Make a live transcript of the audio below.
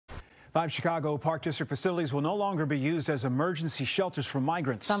5 Chicago Park District facilities will no longer be used as emergency shelters for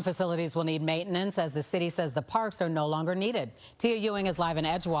migrants. Some facilities will need maintenance as the city says the parks are no longer needed. Tia Ewing is live in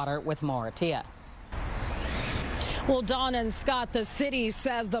Edgewater with more. Tia. Well, Dawn and Scott, the city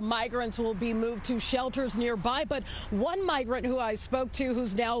says the migrants will be moved to shelters nearby. But one migrant who I spoke to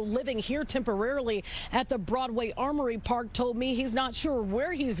who's now living here temporarily at the Broadway Armory Park told me he's not sure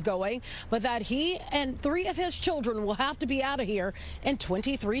where he's going, but that he and 3 of his children will have to be out of here in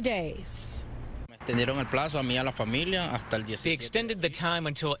 23 days. They extended the time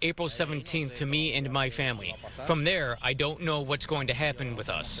until April 17th to me and my family. From there, I don't know what's going to happen with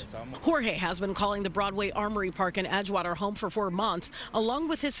us. Jorge has been calling the Broadway Armory Park in Edgewater home for 4 months, along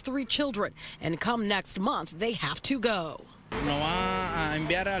with his 3 children. And come next month, they have to go. They're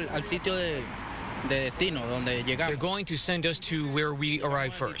going to send us to where we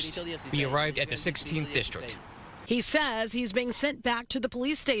arrived first. We arrived at the 16th district. He says he's being sent back to the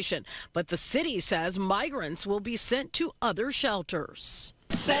police station, but the city says migrants will be sent to other shelters.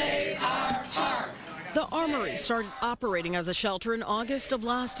 Save our park! The Armory started operating as a shelter in August of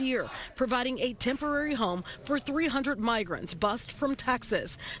last year, providing a temporary home for 300 migrants bused from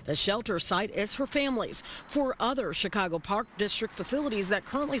Texas. The shelter site is for families. 4 other Chicago Park District facilities that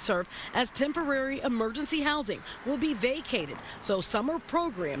currently serve as temporary emergency housing will be vacated so summer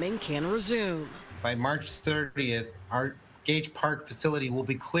programming can resume. By March 30th, our Gage Park facility will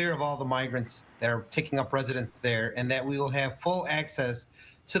be clear of all the migrants that are taking up residence there, and that we will have full access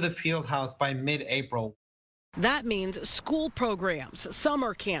to the field house by mid-April. That means school programs,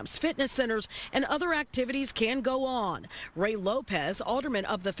 summer camps, fitness centers, and other activities can go on. Ray Lopez, alderman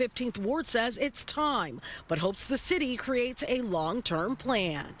of the 15th Ward, says it's time, but hopes the city creates a long-term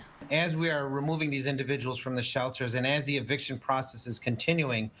plan. As we are removing these individuals from the shelters and as the eviction process is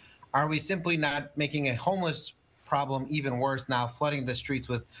continuing, are we simply not making a homeless problem even worse now, flooding the streets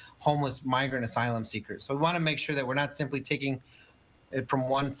with homeless migrant asylum seekers? So we want to make sure that we're not simply taking it from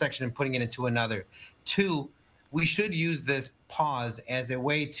one section and putting it into another. 2, we should use this pause as a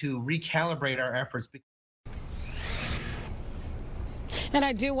way to recalibrate our efforts. And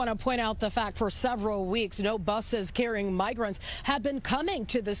I do want to point out the fact for several weeks, no buses carrying migrants had been coming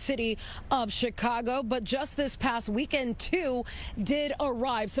to the city of Chicago. But just this past weekend, 2 did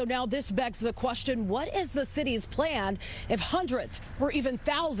arrive. So now this begs the question, what is the city's plan if hundreds or even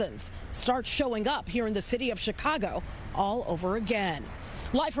thousands start showing up here in the city of Chicago all over again?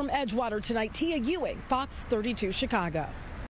 Live from Edgewater tonight, Tia Ewing, Fox 32 Chicago.